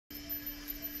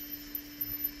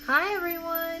Hi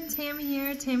everyone, Tammy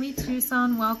here,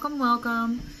 TammieTucson. Welcome,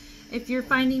 welcome. If you're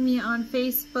finding me on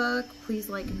Facebook, please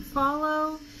like and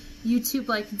follow. YouTube,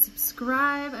 like and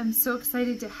subscribe. I'm so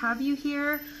excited to have you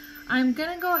here. I'm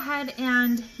gonna go ahead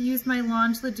and use my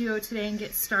Lange Duo today and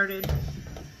get started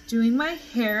doing my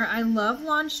hair. I love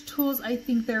Lange tools. I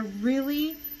think they're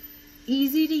really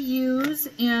easy to use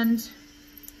and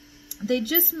they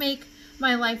just make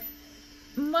my life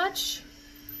much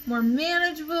more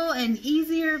manageable and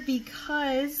easier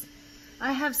because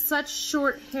I have such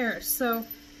short hair. So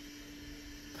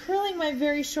curling my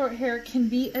very short hair can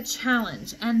be a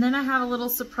challenge. And then I have a little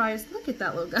surprise. Look at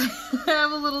that little guy. I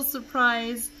have a little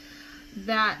surprise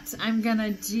that I'm gonna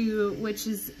do, which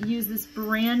is use this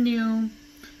brand new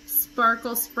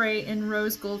sparkle spray in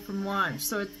rose gold from Lange.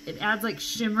 So it adds like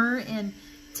shimmer and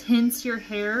tints your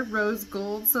hair rose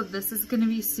gold. So this is gonna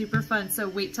be super fun. So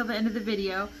wait till the end of the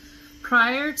video.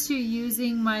 Prior to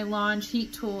using my Lange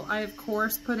heat tool, I of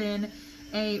course put in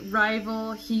a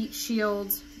Rival Heat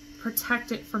Shield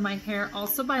Protect-It for my hair,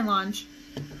 also by Lange.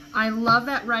 I love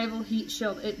that Rival Heat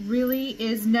Shield. It really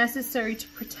is necessary to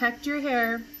protect your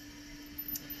hair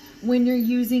when you're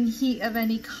using heat of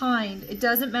any kind. It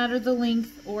doesn't matter the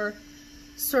length or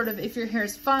sort of if your hair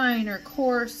is fine or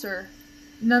coarse, or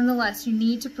nonetheless, you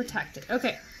need to protect it.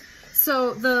 Okay,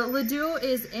 so the Duo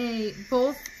is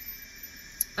both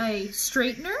a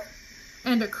straightener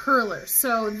and a curler.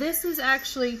 So this is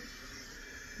actually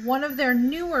one of their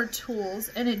newer tools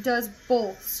and it does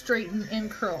both straighten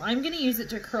and curl. I'm going to use it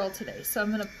to curl today. So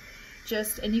I'm going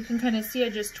to and you can kind of see I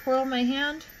just twirl my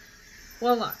hand,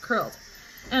 voila, curled.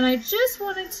 And I just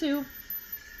wanted to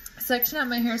section out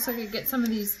my hair so I could get some of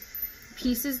these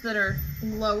pieces that are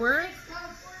lower.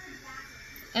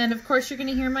 And of course you're going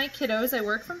to hear my kiddos. I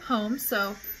work from home,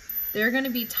 so they're going to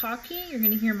be talking. You're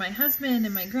going to hear my husband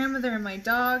and my grandmother and my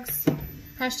dogs.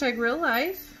 Hashtag real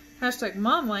life. Hashtag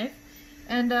mom life.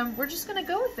 And we're just going to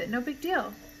go with it. No big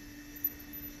deal.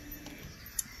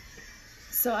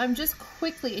 So I'm just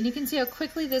quickly, and you can see how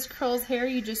quickly this curls hair.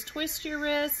 You just twist your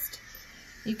wrist.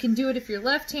 You can do it if you're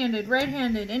left-handed,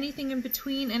 right-handed, anything in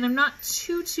between. And I'm not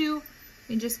you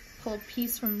can just pull a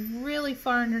piece from really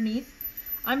far underneath.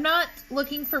 I'm not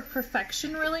looking for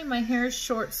perfection really. My hair is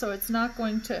short, so I'm not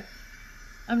going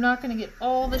to get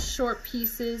all the short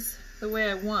pieces the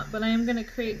way I want, but I am going to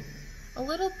create a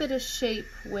little bit of shape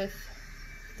with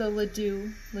the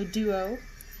Duo.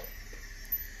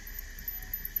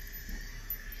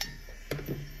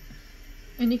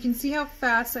 And you can see how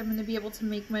fast I'm going to be able to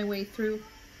make my way through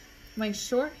my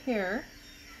short hair.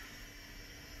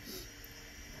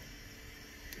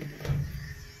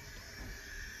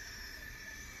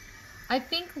 I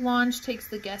think Lange takes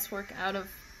the guesswork out of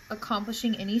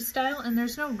accomplishing any style, and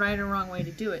there's no right or wrong way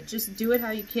to do it. Just do it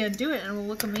how you can do it and it will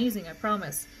look amazing, I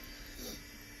promise.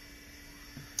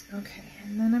 Okay,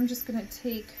 and then I'm just gonna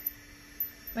take,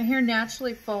 my hair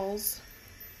naturally falls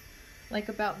like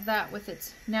about that with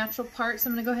its natural part, so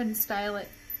I'm gonna go ahead and style it,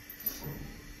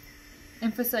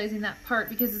 emphasizing that part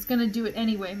because it's gonna do it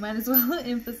anyway, might as well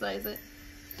emphasize it.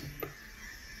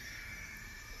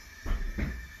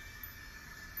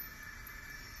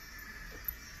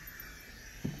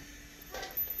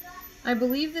 I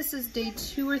believe this is day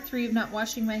 2 or 3 of not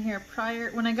washing my hair.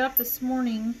 When I got up this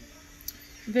morning,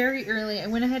 very early, I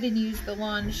went ahead and used the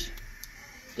Lange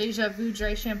Deja Vu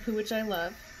dry shampoo, which I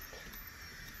love.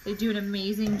 They do an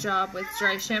amazing job with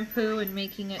dry shampoo and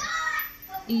making it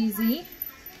easy.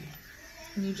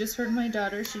 And you just heard my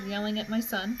daughter, she's yelling at my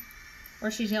son,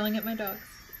 or she's yelling at my dogs.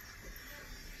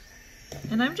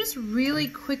 And I'm just really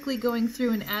quickly going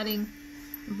through and adding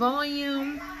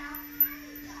volume.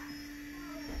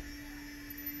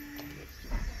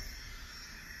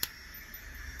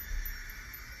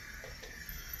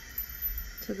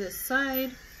 To this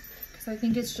side, because I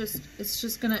think it's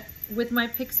just gonna, with my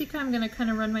pixie cut, I'm gonna kind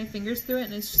of run my fingers through it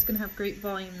and it's just gonna have great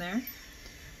volume there.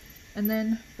 And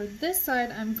then for this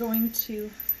side, I'm going to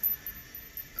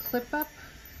clip up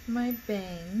my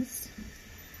bangs,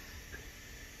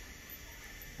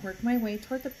 work my way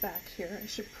toward the back here. I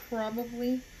should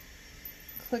probably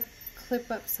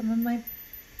clip up some of my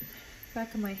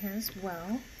back of my hair as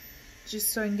well,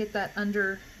 just so I can get that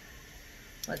under.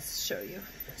 Let's show you.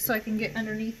 So I can get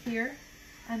underneath here,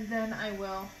 and then I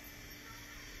will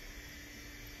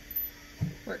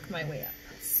work my way up.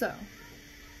 So,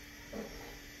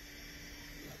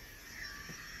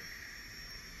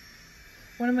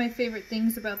 one of my favorite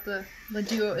things about the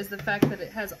Duo is the fact that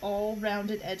it has all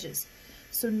rounded edges.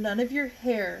 So none of your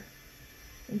hair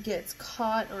gets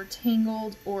caught or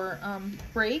tangled or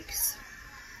breaks.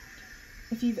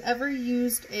 If you've ever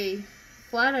used a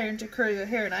flat iron to curl your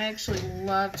hair, and I actually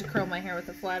love to curl my hair with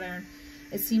a flat iron.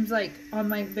 It seems like on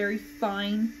my very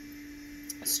fine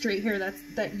straight hair,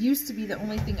 that used to be the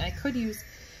only thing I could use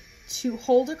to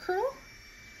hold a curl,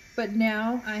 but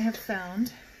now I have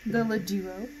found the Le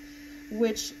Duo,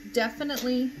 which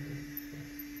definitely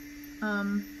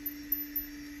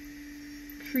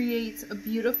creates a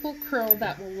beautiful curl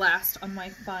that will last on my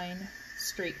fine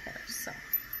straight hair. So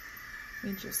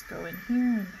let me just go in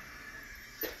here,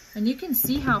 and you can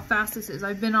see how fast this is.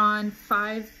 I've been on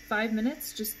five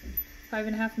minutes, just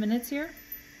 5.5 minutes here.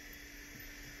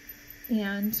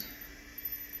 And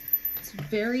it's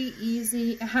very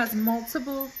easy. It has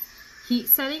multiple heat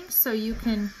settings, so you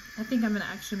can, I think I'm gonna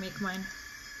actually make mine,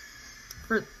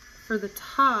 for the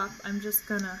top, I'm just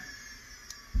gonna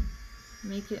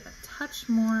make it a touch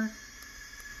more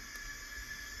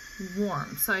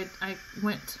warm. So I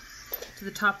went to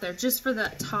the top there just for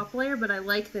that top layer, but I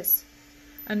like this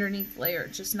underneath layer,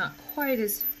 just not quite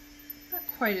as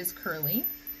curly.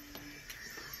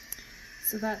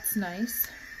 So that's nice.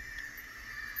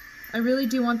 I really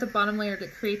do want the bottom layer to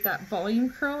create that volume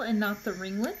curl and not the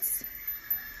ringlets.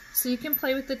 So you can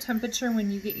play with the temperature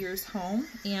when you get yours home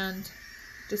and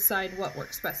decide what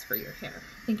works best for your hair.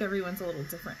 I think everyone's a little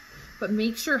different. But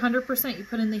make sure 100% you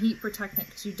put in the heat protectant,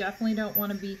 because you definitely don't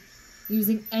want to be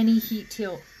using any heat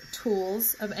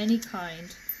tools of any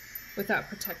kind without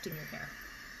protecting your hair.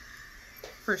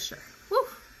 For sure. Woo!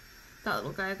 That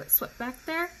little guy got swept back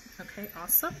there. Okay,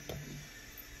 awesome.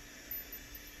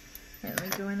 Alright,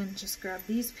 let me go in and just grab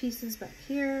these pieces back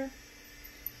here.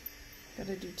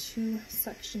 Gotta do 2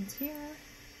 sections here.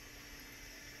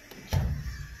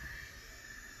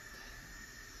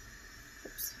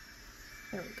 Oops.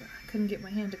 There we go. I couldn't get my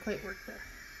hand to quite work there.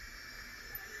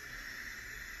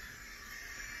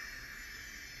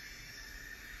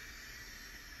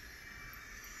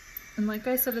 And like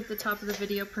I said at the top of the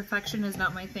video, perfection is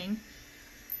not my thing.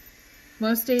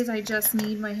 Most days I just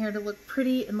need my hair to look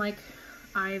pretty and like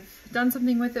I've done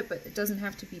something with it, but it doesn't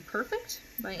have to be perfect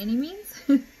by any means.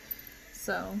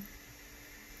 So,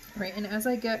 right, and as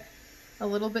I get a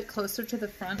little bit closer to the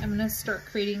front, I'm going to start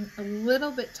creating a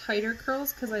little bit tighter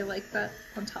curls because I like that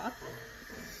on top.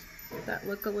 That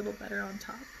look a little better on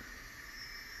top.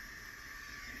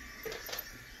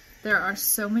 There are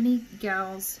so many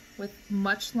gals with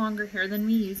much longer hair than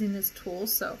me using this tool,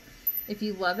 so if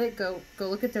you love it, go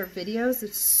look at their videos.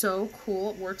 It's so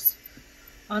cool. It works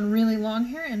on really long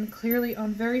hair and clearly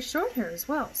on very short hair as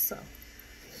well. So,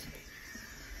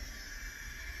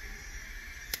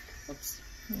 oops,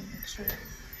 let me make sure.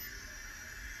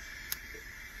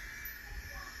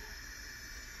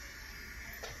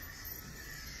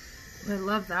 I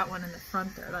love that one in the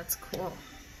front there. That's cool.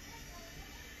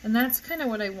 And that's kind of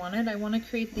what I wanted. I want to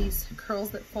create these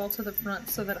curls that fall to the front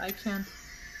so that I can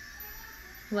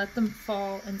let them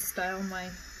fall and style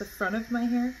the front of my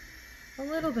hair a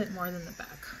little bit more than the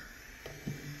back.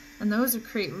 And those will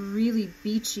create really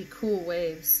beachy, cool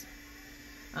waves.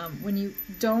 When you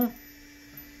don't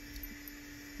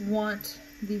want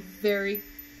the very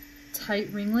tight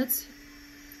ringlets,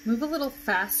 move a little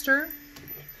faster,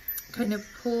 kind of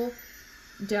pull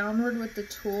downward with the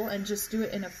tool and just do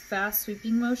it in a fast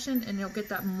sweeping motion, and you'll get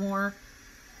that more,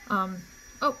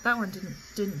 oh, that one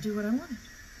didn't do what I wanted.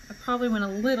 I probably went a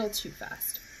little too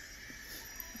fast.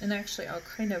 And actually, I'll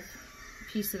kind of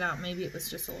piece it out. Maybe it was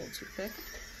just a little too thick.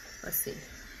 Let's see.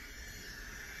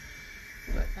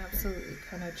 But absolutely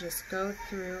kind of just go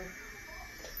through.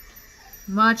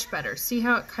 Much better. See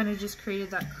how it kind of just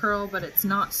created that curl, but it's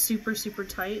not super, super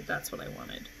tight? That's what I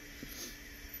wanted.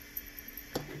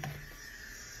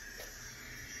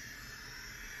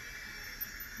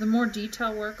 The more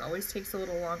detail work always takes a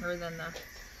little longer than the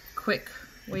quick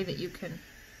way that you can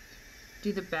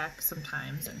do the back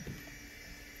sometimes. And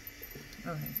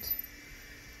all right.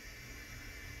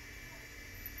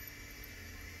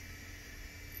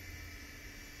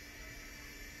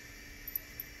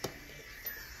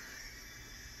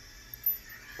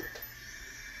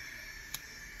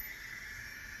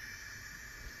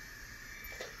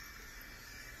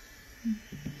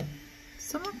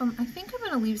 Some of them, I think I'm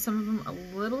going to leave some of them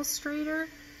a little straighter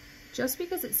just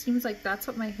because it seems like that's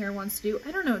what my hair wants to do.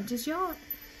 I don't know, do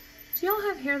y'all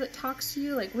have hair that talks to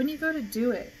you? Like when you go to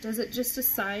do it, does it just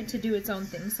decide to do its own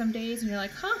thing some days and you're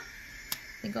like, huh,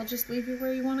 I think I'll just leave you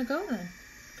where you want to go then?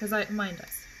 Because mine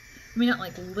does. I mean, not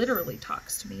like literally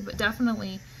talks to me, but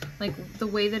definitely like the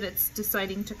way that it's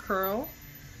deciding to curl.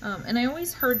 And I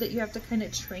always heard that you have to kind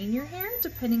of train your hair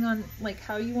depending on like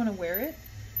how you want to wear it.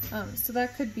 So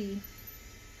that could be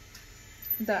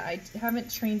that I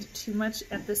haven't trained it too much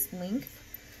at this length.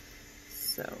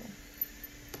 So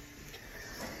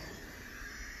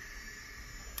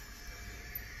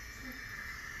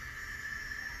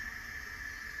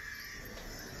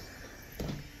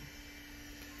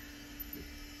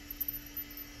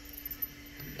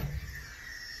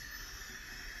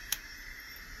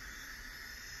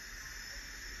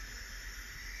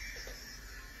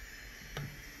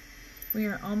We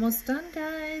are almost done,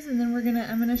 guys, and then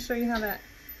I'm gonna show you how that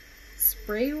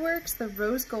spray works, the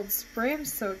rose gold spray. I'm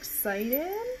so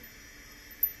excited.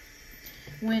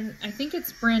 I think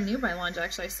it's brand new by Lange,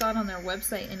 actually. I saw it on their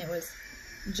website and it was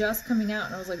just coming out,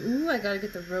 and I was like, ooh, I gotta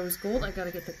get the rose gold. I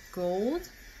gotta get the gold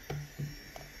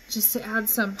just to add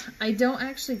some. I don't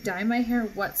actually dye my hair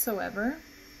whatsoever.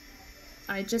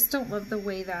 I just don't love the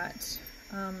way that,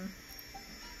 I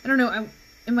don't know,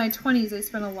 in my 20s, I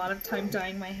spent a lot of time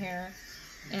dyeing my hair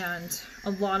and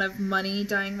a lot of money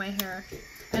dyeing my hair,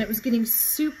 and it was getting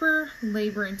super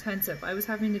labor intensive. I was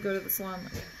having to go to the salon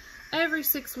like every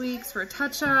 6 weeks for a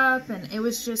touch-up, and it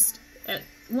was just, at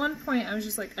one point, I was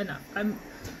just like, enough.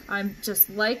 I'm just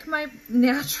like my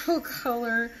natural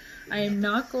color. I am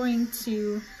not going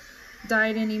to dye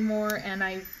it anymore, and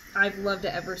I've loved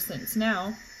it ever since.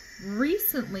 Now,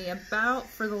 recently, about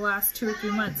for the last 2 or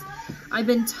 3 months, I've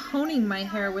been toning my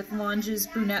hair with Lange's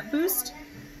Brunette Boost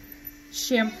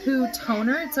shampoo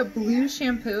toner. It's a blue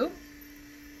shampoo,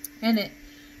 and it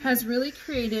has really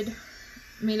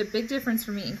made a big difference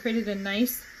for me and created a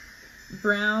nice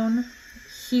brown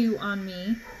hue on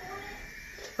me.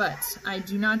 But I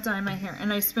do not dye my hair,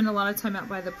 and I spend a lot of time out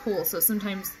by the pool, so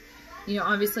sometimes, you know,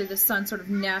 obviously the sun sort of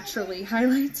naturally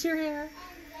highlights your hair.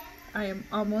 I am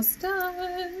almost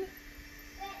done.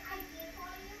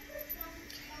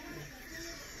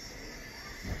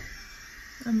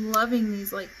 I'm loving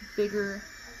these like bigger,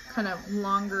 kind of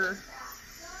longer.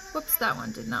 Whoops, that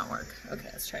one did not work. Okay,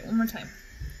 let's try it one more time.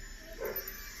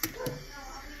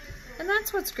 And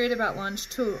that's what's great about Lange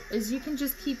too, is you can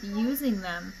just keep using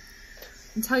them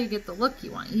until you get the look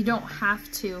you want. You don't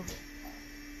have to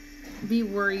be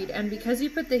worried. And because you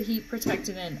put the heat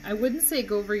protectant in, I wouldn't say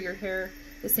go over your hair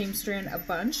the same strand a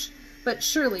bunch, but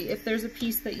surely if there's a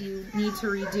piece that you need to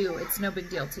redo, it's no big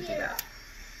deal to do that.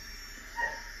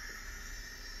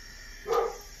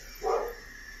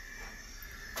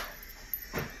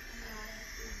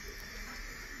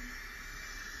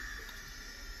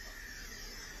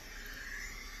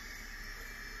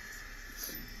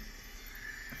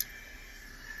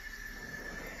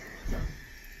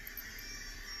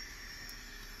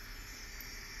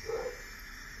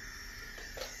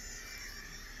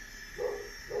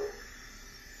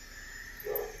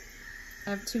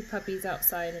 I have 2 puppies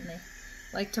outside, and they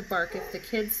like to bark if the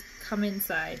kids come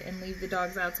inside and leave the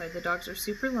dogs outside. The dogs are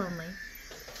super lonely,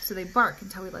 so they bark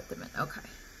until we let them in. Okay.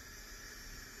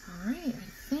 All right, I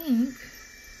think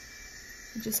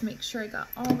just make sure I got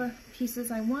all the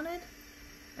pieces I wanted,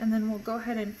 and then we'll go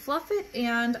ahead and fluff it,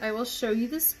 and I will show you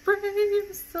the spray.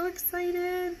 I'm so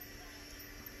excited.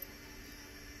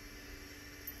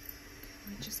 Let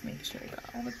me just make sure I got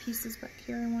all the pieces back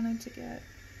here I wanted to get.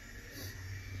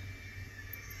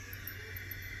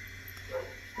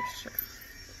 For sure.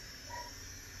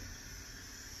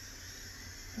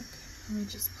 Okay, let me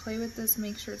just play with this,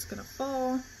 make sure it's gonna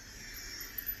fall.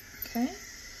 Okay,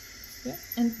 yeah,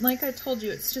 and like I told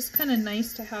you, it's just kind of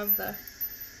nice to have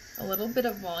a little bit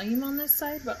of volume on this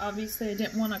side, but obviously I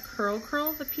didn't want to curl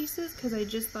the pieces because I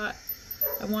just thought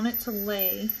I want it to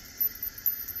lay.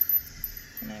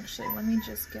 And actually, let me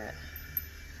just get,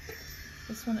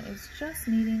 this one is just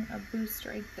needing a boost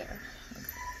right there. Okay,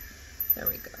 there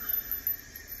we go.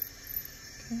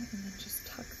 Okay, and then just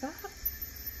tuck that.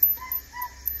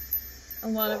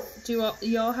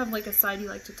 You all have like a side you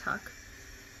like to tuck,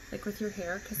 like with your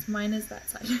hair? Because mine is that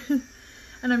side.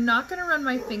 And I'm not going to run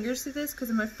my fingers through this because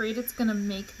I'm afraid it's going to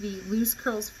make the loose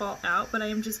curls fall out, but I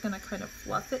am just going to kind of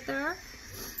fluff it there.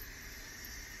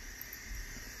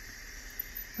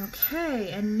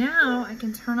 Okay, and now I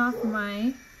can turn off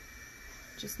my,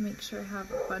 just make sure I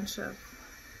have a bunch of,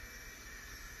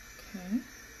 okay.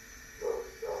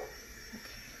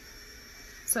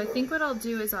 So I think what I'll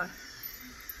do is,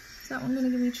 is that one gonna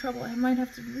give me trouble? I might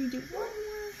have to redo one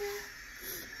more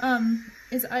here.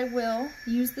 Is I will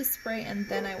use the spray and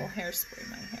then I will hairspray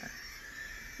my hair.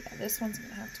 Yeah, this one's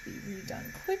gonna have to be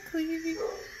redone quickly.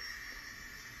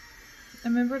 I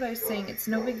remember what I was saying, it's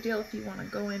no big deal if you wanna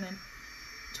go in and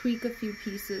tweak a few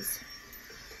pieces.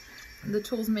 The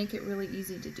tools make it really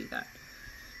easy to do that.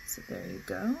 So there you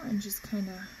go, and just kind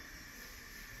of,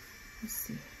 let's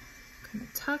see, kind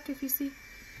of tuck if you see.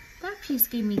 That piece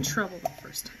gave me trouble the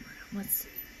first time around. Let's see.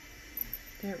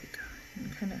 There we go.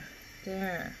 And kind of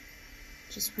there.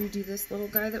 Just redo this little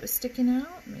guy that was sticking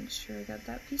out. Make sure I got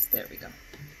that piece. There we go.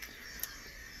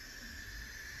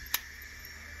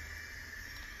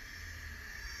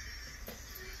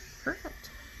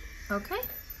 Perfect. Okay. All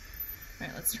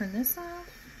right, let's turn this off.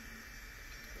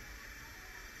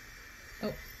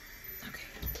 Oh,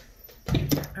 okay.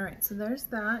 All right, so there's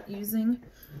that using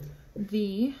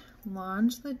the Lange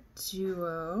the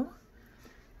Duo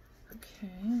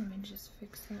Okay, let me just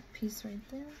fix that piece right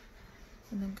there.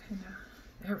 And then kind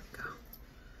of, there we go.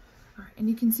 All right, and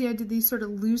you can see I did these sort of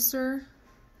looser,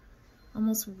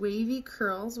 almost wavy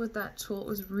curls with that tool. It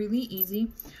was really easy.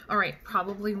 All right,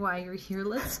 probably why you're here.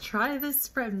 Let's try this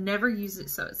spray. I've never used it,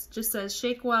 so it just says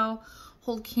shake well,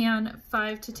 hold can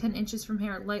 5 to 10 inches from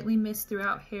hair, lightly mist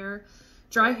throughout hair,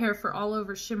 dry hair for all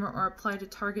over shimmer, or apply to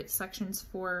target sections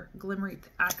for glimmery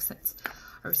accents.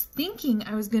 I was thinking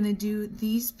I was gonna do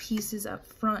these pieces up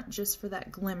front just for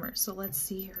that glimmer. So let's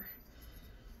see here.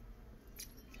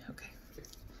 Okay,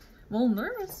 I'm a little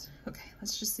nervous. Okay,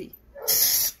 let's just see.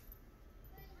 Let's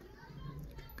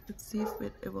see if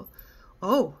it will.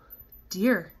 Oh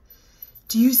dear,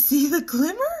 do you see the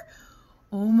glimmer?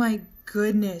 Oh my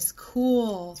goodness,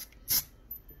 cool.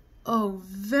 Oh,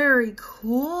 very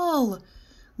cool.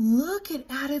 Look, it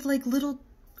added like little,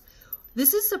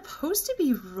 this is supposed to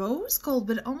be rose gold,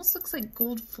 but it almost looks like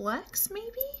gold flecks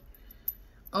maybe?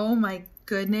 Oh my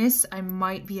goodness, I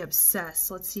might be obsessed.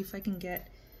 Let's see if I can get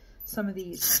some of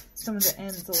these, some of the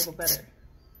ends a little better.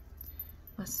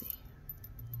 Let's see.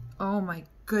 Oh my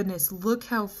goodness, look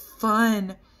how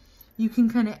fun. You can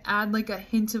kind of add like a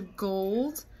hint of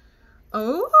gold.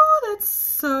 Oh, that's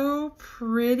so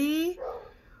pretty.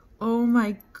 Oh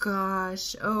my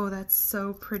gosh. Oh, that's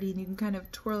so pretty. And you can kind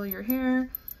of twirl your hair.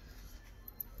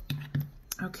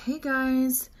 Okay,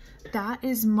 guys, that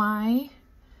is my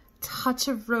touch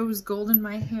of rose gold in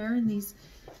my hair in these.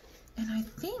 And I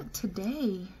think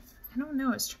today, I don't know,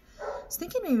 I was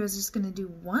thinking maybe I was just going to do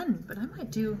one, but I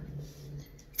might do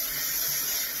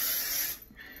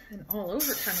an all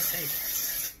over kind of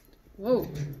thing. Whoa.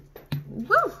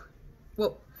 Whoa.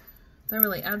 Whoa. That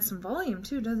really adds some volume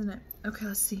too, doesn't it? Okay,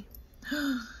 let's see.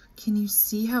 Can you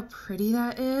see how pretty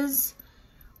that is?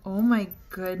 Oh my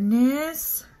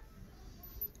goodness.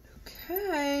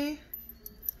 Okay.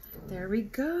 There we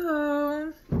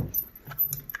go.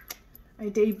 I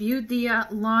debuted the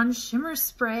Lange Shimmer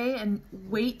Spray, and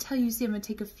wait till you see. I'm going to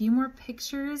take a few more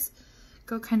pictures,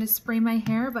 go kind of spray my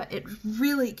hair, but it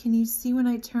really, can you see when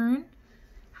I turn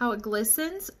how it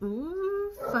glistens?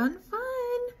 Ooh, fun, fun.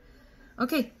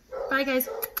 Okay, bye guys.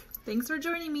 Thanks for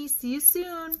joining me. See you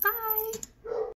soon. Bye.